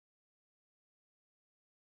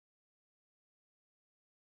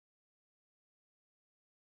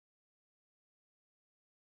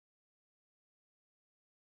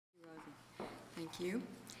Thank you.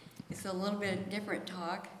 It's a little bit different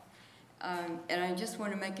talk, and I just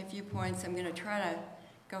want to make a few points. I'm going to try to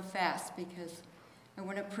go fast because I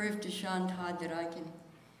want to prove to Sean Todd that I can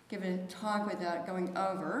give a talk without going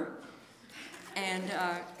over, and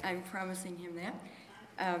I'm promising him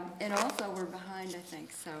that. And also we're behind, I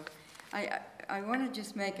think, so I want to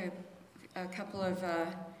just make a couple of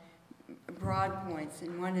broad points,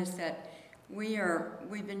 and one is that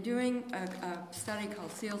we've been doing a study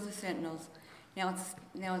called Seals as Sentinels. Now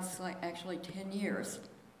it's like actually 10 years,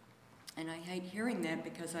 and I hate hearing that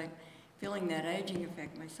because I'm feeling that aging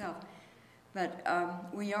effect myself. But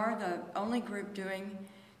we are the only group doing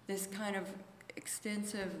this kind of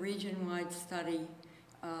extensive region-wide study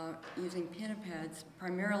using pinnipeds,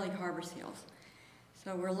 primarily harbor seals.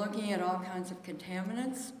 So we're looking at all kinds of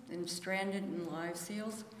contaminants in stranded and live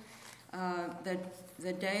seals.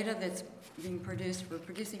 The data that's being produced, we're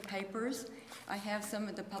producing papers. I have some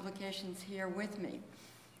of the publications here with me.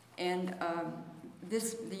 And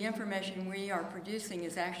the information we are producing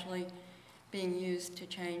is actually being used to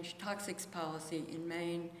change toxics policy in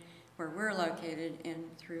Maine, where we're located,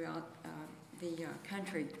 and throughout the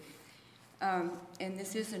country. And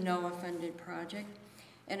this is a NOAA-funded project.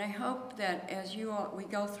 And I hope that as we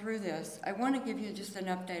go through this, I want to give you just an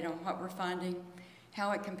update on what we're finding,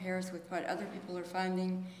 how it compares with what other people are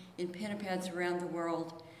finding in pinnipeds around the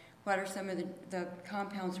world, what are some of the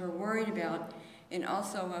compounds we're worried about, and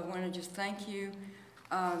also I want to just thank you,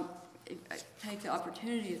 take the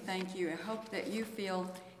opportunity to thank you. I hope that you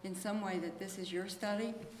feel in some way that this is your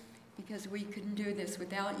study, because we couldn't do this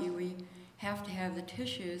without you. We have to have the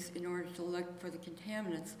tissues in order to look for the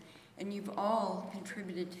contaminants, and you've all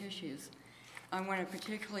contributed tissues. I want to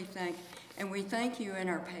particularly thank, and we thank you in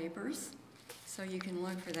our papers, so you can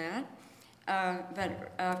look for that.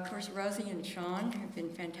 But of course, Rosie and Sean have been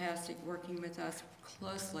fantastic working with us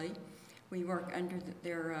closely. We work under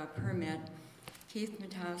their permit. Keith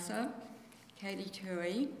Matassa, Katie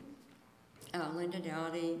Toohey, Linda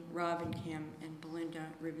Dowdy, Robin Kim, and Belinda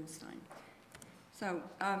Rubenstein. So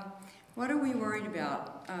what are we worried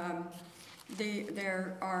about?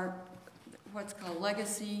 There are what's called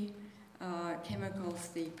legacy chemicals,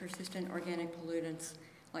 the persistent organic pollutants,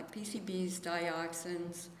 like PCBs,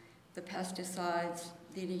 dioxins, the pesticides,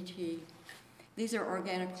 DDT. These are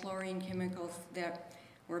organic chlorine chemicals that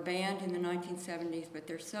were banned in the 1970s, but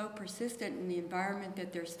they're so persistent in the environment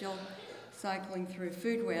that they're still cycling through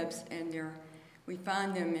food webs, and we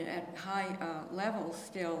find them at high levels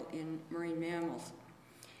still in marine mammals.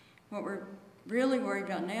 What we're really worried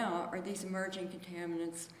about now are these emerging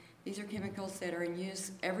contaminants. These are chemicals that are in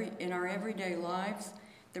use in our everyday lives.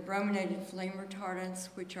 The brominated flame retardants,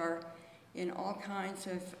 which are in all kinds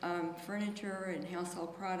of furniture and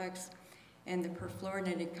household products, and the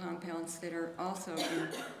perfluorinated compounds that are also in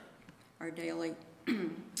our daily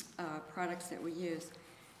products that we use.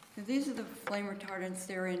 So these are the flame retardants.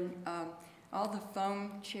 They're in all the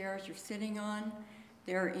foam chairs you're sitting on.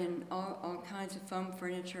 They're in all kinds of foam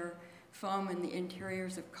furniture, foam in the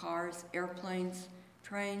interiors of cars, airplanes,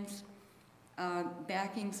 trains,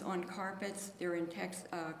 backings on carpets. They're in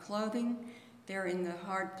clothing. They're in the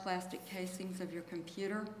hard plastic casings of your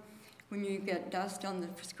computer. When you get dust on the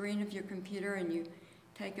screen of your computer and you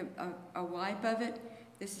take a wipe of it,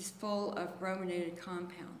 this is full of brominated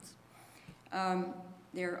compounds.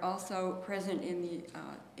 They're also present in the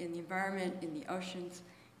environment, in the oceans,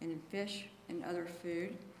 and in fish and other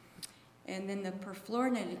food. And then the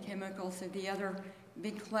perfluorinated chemicals are the other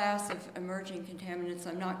big class of emerging contaminants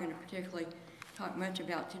I'm not going to particularly talk much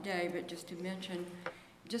about today, but just to mention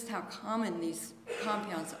just how common these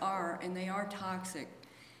compounds are, and they are toxic.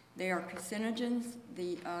 They are carcinogens.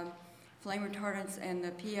 The flame retardants and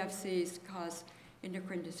the PFCs cause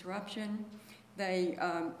endocrine disruption. They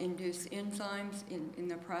induce enzymes in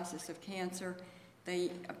the process of cancer.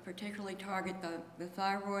 They particularly target the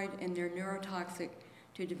thyroid, and they're neurotoxic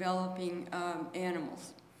to developing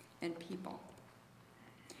animals and people.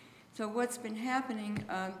 So what's been happening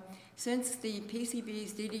since the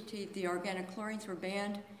PCBs, DDT, the organic chlorines were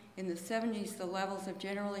banned in the 70s, the levels have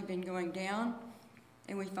generally been going down,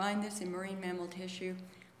 and we find this in marine mammal tissue,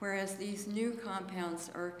 whereas these new compounds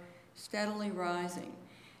are steadily rising,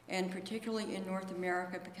 and particularly in North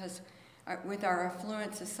America, because with our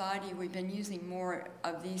affluent society, we've been using more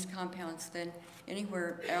of these compounds than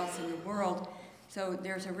anywhere else in the world. So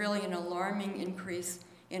there's really an alarming increase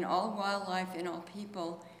in all wildlife and all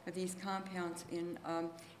people of these compounds in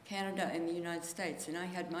Canada and the United States. And I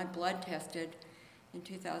had my blood tested in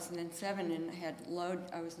 2007, and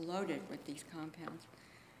I was loaded with these compounds,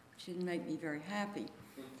 which didn't make me very happy.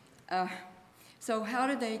 So how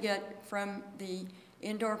do they get from the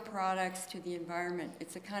indoor products to the environment.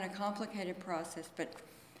 It's a kind of complicated process, but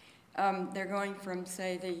they're going from,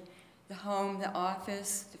 say, the home, the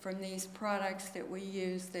office, from these products that we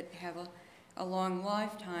use that have a long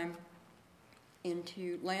lifetime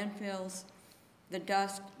into landfills, the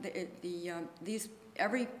dust,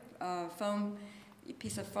 every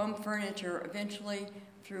piece of foam furniture eventually,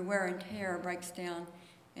 through wear and tear, breaks down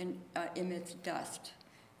and emits dust.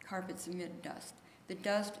 Carpets emit dust. The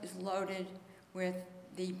dust is loaded with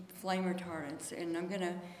the flame retardants, and I'm going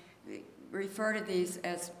to refer to these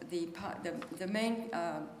as the main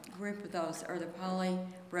group of those are the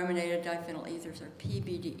polybrominated diphenyl ethers, or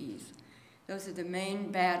PBDEs. Those are the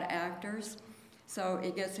main bad actors. So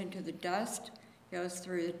it gets into the dust, goes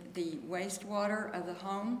through the wastewater of the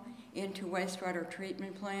home, into wastewater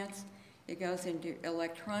treatment plants. It goes into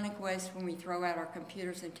electronic waste when we throw out our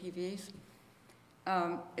computers and TVs,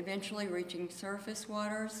 eventually reaching surface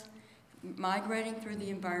waters, migrating through the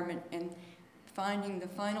environment, and finding the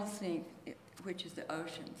final sink, which is the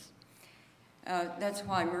oceans. That's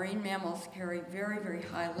why marine mammals carry very, very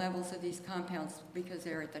high levels of these compounds, because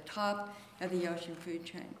they're at the top of the ocean food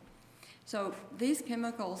chain. So these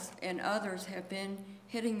chemicals and others have been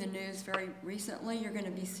hitting the news very recently. You're going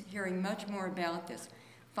to be hearing much more about this.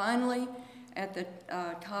 Finally, at the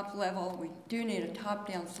top level, we do need a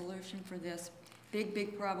top-down solution for this big,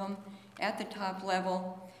 big problem. At the top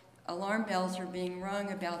level, alarm bells are being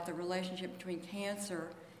rung about the relationship between cancer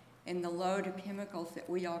and the load of chemicals that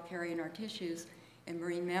we all carry in our tissues, and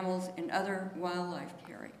marine mammals and other wildlife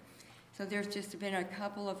carry. So there's just been a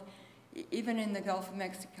couple of, even in the Gulf of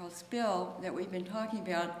Mexico spill that we've been talking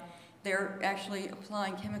about, they're actually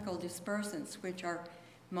applying chemical dispersants, which are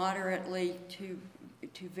moderately to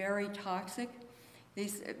very toxic.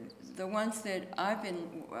 These, the ones that I've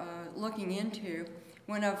been looking into,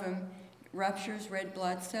 one of them ruptures red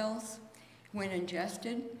blood cells when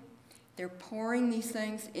ingested. They're pouring these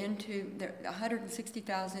things into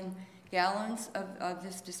 160,000 gallons of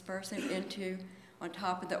this dispersant into, on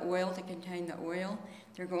top of the oil to contain the oil.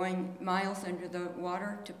 They're going miles under the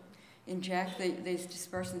water to inject these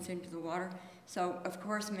dispersants into the water. So, of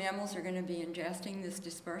course, mammals are going to be ingesting this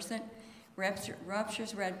dispersant,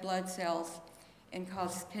 ruptures red blood cells, and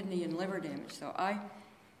causes kidney and liver damage. So I'm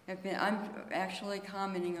actually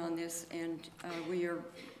commenting on this, and we are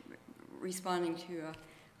responding to a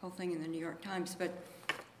whole thing in the New York Times. But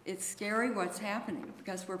it's scary what's happening,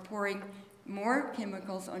 because we're pouring more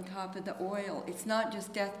chemicals on top of the oil. It's not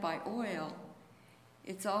just death by oil.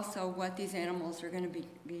 It's also what these animals are going to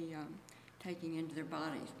be taking into their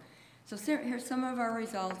bodies. So here's some of our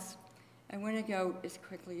results. I want to go as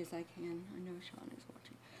quickly as I can. I know Sean is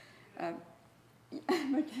watching.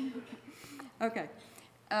 Okay.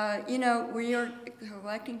 You know, we are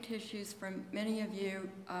collecting tissues from many of you,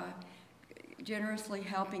 generously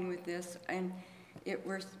helping with this, and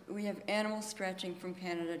we have animals stretching from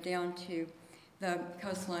Canada down to the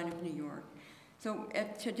coastline of New York. So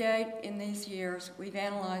to date, in these years, we've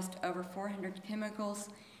analyzed over 400 chemicals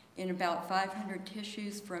in about 500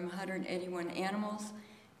 tissues from 181 animals,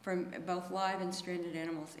 from both live and stranded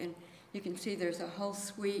animals. And you can see there's a whole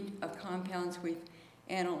suite of compounds we've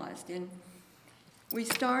analyzed. And we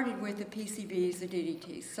started with the PCBs, the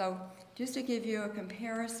DDTs. So just to give you a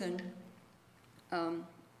comparison, I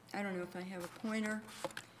don't know if I have a pointer,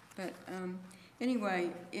 but anyway,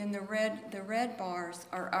 in the red bars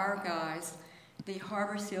are our guys, the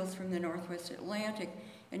harbor seals from the Northwest Atlantic,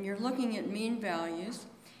 and you're looking at mean values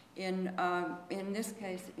in this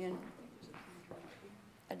case in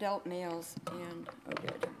adult males and, oh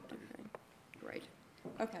good, okay, great.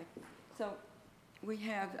 Okay, so we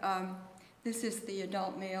have, this is the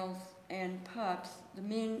adult males and pups, the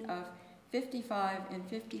mean of 55 and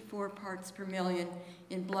 54 parts per million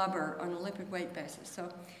in blubber on a lipid weight basis. So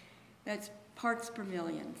that's parts per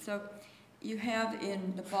million. So you have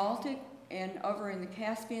in the Baltic and over in the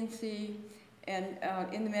Caspian Sea and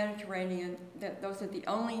in the Mediterranean, those are the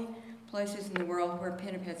only places in the world where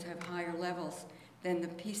pinnipeds have higher levels than the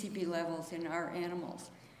PCB levels in our animals.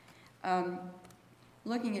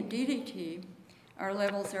 Looking at DDT, our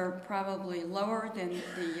levels are probably lower than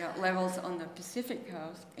the levels on the Pacific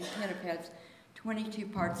coast in pinnipeds, 22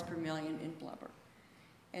 parts per million in blubber,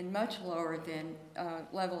 and much lower than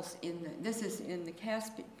levels in this is in the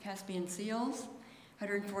Caspian seals,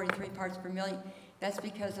 143 parts per million. That's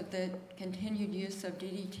because of the continued use of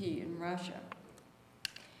DDT in Russia.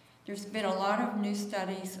 There's been a lot of new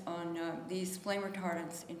studies on these flame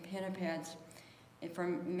retardants in pinnipeds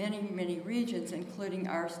from many, many regions, including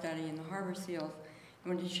our study in the harbor seals. I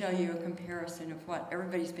wanted to show you a comparison of what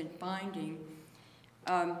everybody's been finding.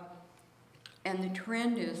 And the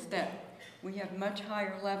trend is that We have much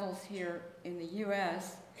higher levels here in the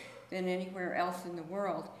U.S. than anywhere else in the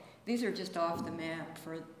world. These are just off the map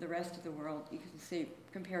for the rest of the world. You can see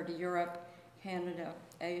compared to Europe, Canada,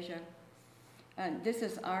 Asia. And this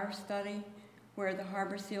is our study where the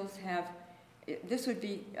harbor seals have, this would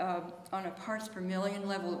be on a parts per million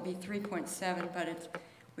level, it would be 3.7, but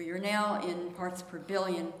we are now in parts per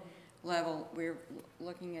billion level. We're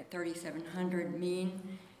looking at 3,700 mean.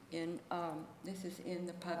 This is in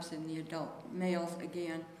the pups and the adult males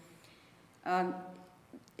again.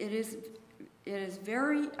 It is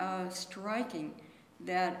very striking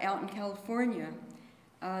that out in California,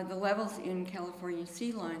 the levels in California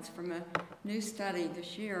sea lions from a new study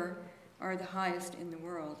this year are the highest in the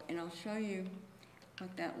world. And I'll show you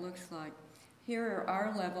what that looks like. Here are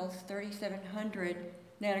our levels, 3,700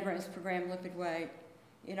 nanograms per gram lipid weight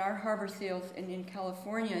in our harbor seals, and in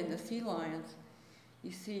California in the sea lions.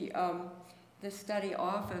 You see this study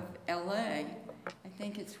off of LA. I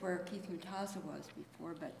think it's where Keith Mutasa was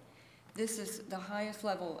before, but this is the highest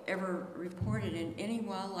level ever reported in any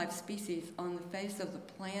wildlife species on the face of the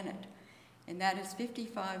planet, and that is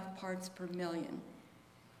 55 parts per million.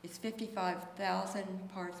 It's 55,000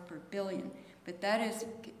 parts per billion, but that is,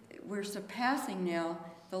 we're surpassing now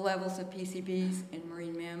the levels of PCBs in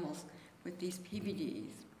marine mammals with these PBDs.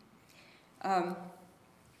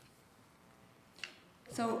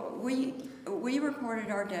 So we reported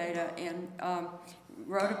our data and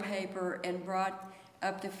wrote a paper and brought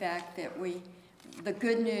up the fact that the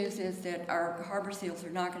good news is that our harbor seals are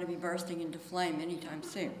not going to be bursting into flame anytime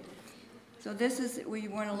soon. So we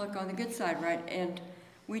want to look on the good side, right? And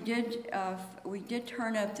we did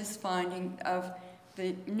turn up this finding of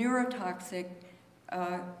the neurotoxic,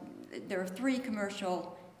 there are 3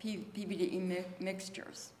 commercial PBDE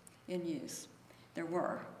mixtures in use. There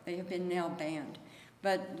were. They have been now banned.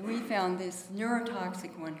 But we found this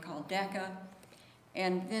neurotoxic one called DECA,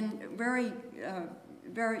 and then very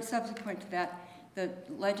subsequent to that, the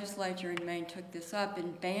legislature in Maine took this up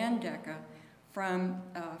and banned DECA from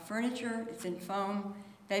furniture, it's in foam,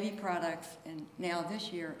 baby products, and now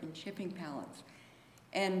this year in shipping pallets.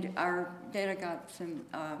 And our data got some,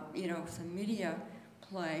 some media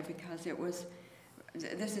play because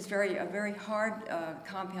this is a very hard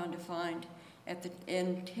compound to find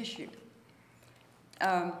in tissue.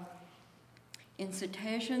 In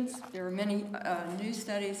cetaceans, there are many new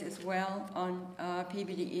studies as well on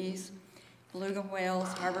PBDEs, beluga whales,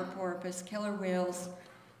 harbor porpoise, killer whales,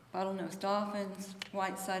 bottlenose dolphins,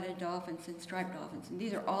 white-sided dolphins, and striped dolphins. And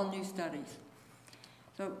these are all new studies.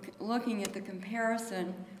 So looking at the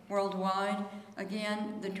comparison worldwide,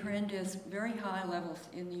 again, the trend is very high levels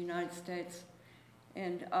in the United States.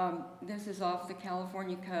 And this is off the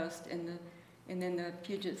California coast and then the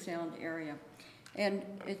Puget Sound area. And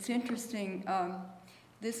it's interesting,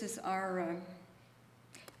 this is our,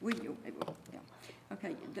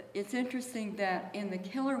 it's interesting that in the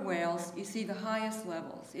killer whales, you see the highest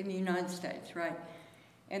levels in the United States, right?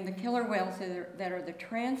 And the killer whales that are the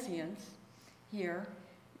transients here,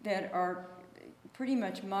 that are pretty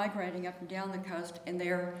much migrating up and down the coast, and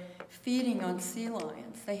they're feeding on sea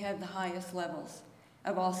lions. They have the highest levels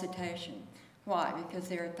of all cetacean. Why? Because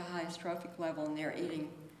they're at the highest trophic level and they're eating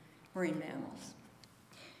marine mammals.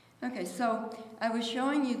 Okay, so I was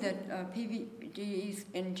showing you that PBDs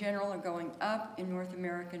in general are going up in North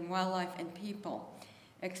American wildlife and people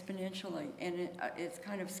exponentially, and it's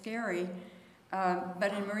kind of scary.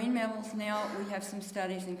 But in marine mammals now, we have some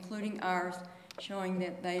studies, including ours, showing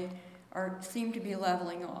that they seem to be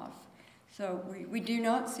leveling off. So we do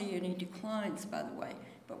not see any declines, by the way,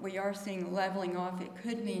 but we are seeing leveling off. It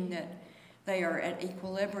could mean that they are at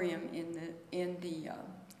equilibrium in the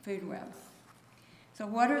food web. So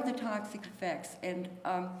what are the toxic effects? And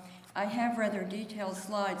I have rather detailed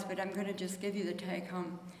slides, but I'm going to just give you the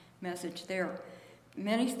take-home message there.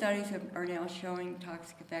 Many studies are now showing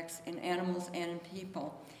toxic effects in animals and in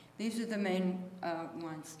people. These are the main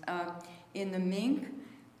ones. In the mink,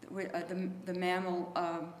 the mammal,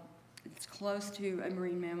 it's close to a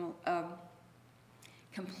marine mammal,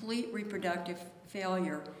 complete reproductive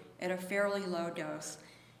failure at a fairly low dose.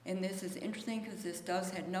 And this is interesting because this dose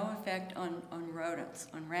had no effect on rodents,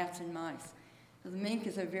 on rats and mice. So the mink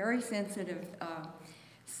is a very sensitive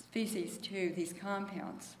species to these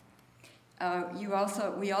compounds. We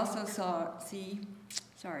also saw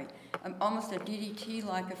almost a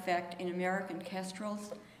DDT-like effect in American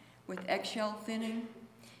kestrels with eggshell thinning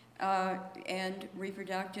and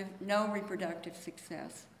no reproductive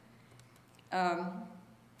success.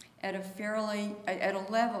 At a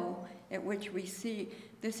level at which we see,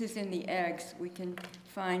 this is in the eggs, we can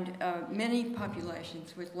find many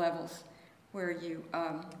populations with levels where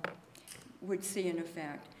would see an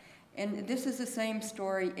effect. And this is the same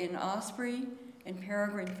story in osprey and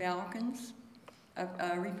peregrine falcons,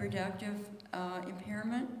 reproductive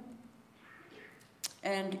impairment.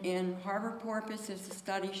 And in harbor porpoise, there's a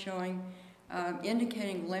study showing,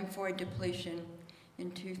 indicating lymphoid depletion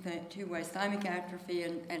in two ways, thymic atrophy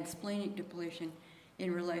and splenic depletion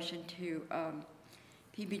in relation to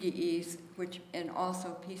PBDEs, and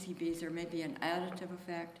also PCBs. There may be an additive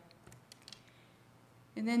effect.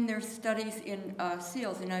 And then there's studies in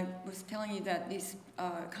seals, and I was telling you that these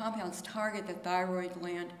compounds target the thyroid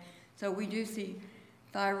gland. So we do see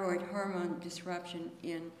thyroid hormone disruption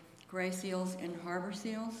in gray seals and harbor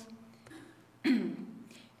seals.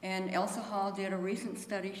 And Elsa Hall did a recent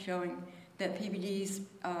study showing that PBDs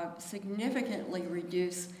significantly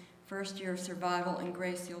reduce first-year survival in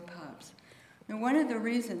gray seal pups. Now, one of the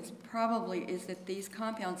reasons probably is that these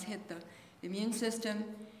compounds hit the immune system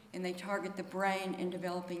and they target the brain in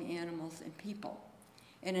developing animals and people.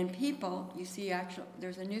 And in people, you see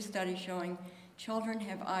there's a new study showing children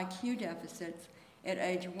have IQ deficits at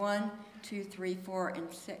age 1, 2, 3, 4,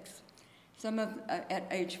 and 6. Some at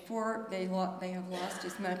age 4, they have lost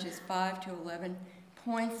as much as 5 to 11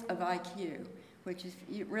 points of IQ, which is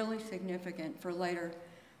really significant for later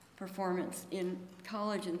performance in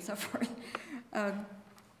college and so forth.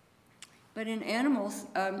 But in animals,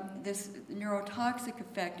 this neurotoxic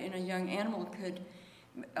effect in a young animal could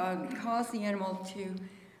cause the animal to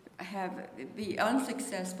be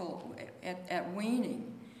unsuccessful at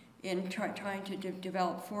weaning in trying to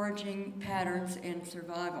develop foraging patterns and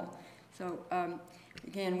survival. So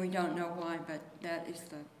again, we don't know why, but that is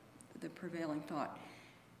the prevailing thought.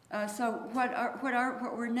 So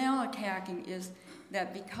what we're now attacking is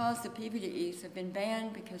that because the PBDEs have been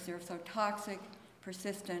banned because they're so toxic,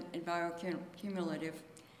 persistent, and bioaccumulative,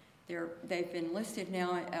 they've been listed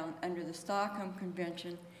now under the Stockholm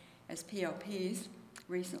Convention as POPs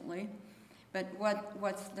recently. But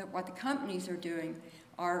what the companies are doing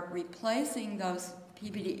are replacing those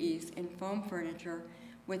PBDEs in foam furniture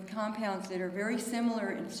with compounds that are very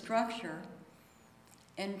similar in structure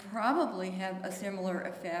and probably have a similar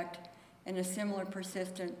effect and a similar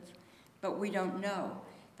persistence, but we don't know.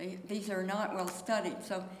 These are not well studied.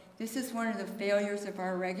 So this is one of the failures of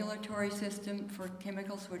our regulatory system for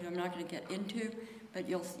chemicals, which I'm not going to get into, but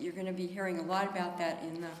you're going to be hearing a lot about that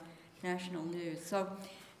in the national news. So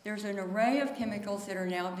there's an array of chemicals that are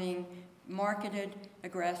now being marketed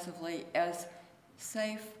aggressively as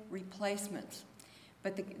safe replacements.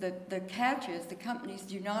 But the catch is the companies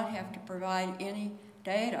do not have to provide any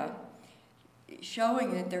data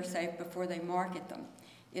showing that they're safe before they market them.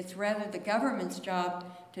 It's rather the government's job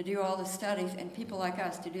to do all the studies, and people like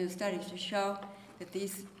us to do the studies to show that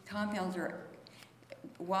these compounds are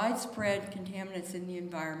widespread contaminants in the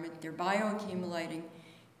environment, they're bioaccumulating,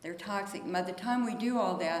 they're toxic. And by the time we do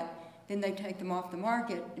all that, then they take them off the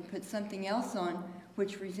market and put something else on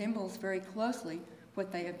which resembles very closely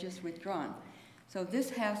what they have just withdrawn. So this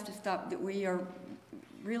has to stop. That we are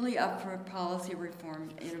really up for policy reform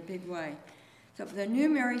in a big way. So the new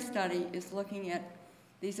MARC study is looking at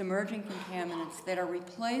these emerging contaminants that are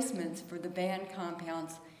replacements for the banned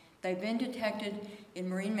compounds. They've been detected in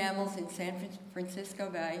marine mammals in San Francisco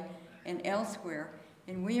Bay and elsewhere,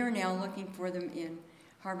 and we are now looking for them in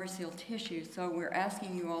harbor seal tissue. So we're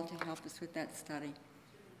asking you all to help us with that study.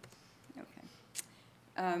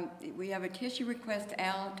 Okay. We have a tissue request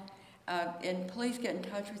out, and please get in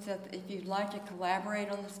touch with us if you'd like to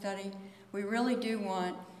collaborate on the study. We really do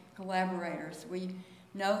want collaborators. We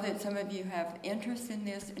know that some of you have interest in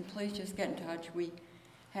this, and please just get in touch. We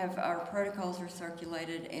have our protocols are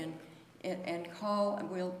circulated, and call, and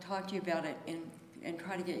we'll talk to you about it and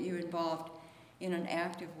try to get you involved in an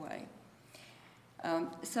active way.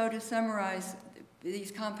 So to summarize,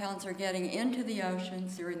 these compounds are getting into the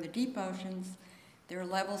oceans. They're in the deep oceans. Their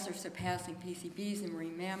levels are surpassing PCBs in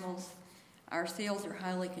marine mammals. Our seals are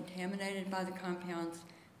highly contaminated by the compounds.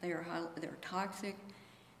 They're toxic.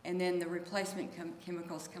 And then the replacement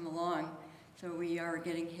chemicals come along, so we are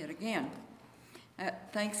getting hit again.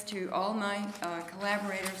 Thanks to all my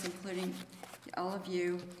collaborators, including all of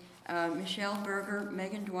you, Michelle Berger,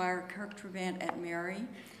 Megan Dwyer, Kirk Trevant at MARC,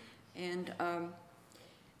 and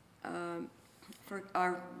for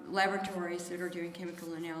our laboratories that are doing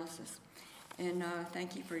chemical analysis. And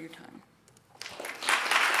thank you for your time.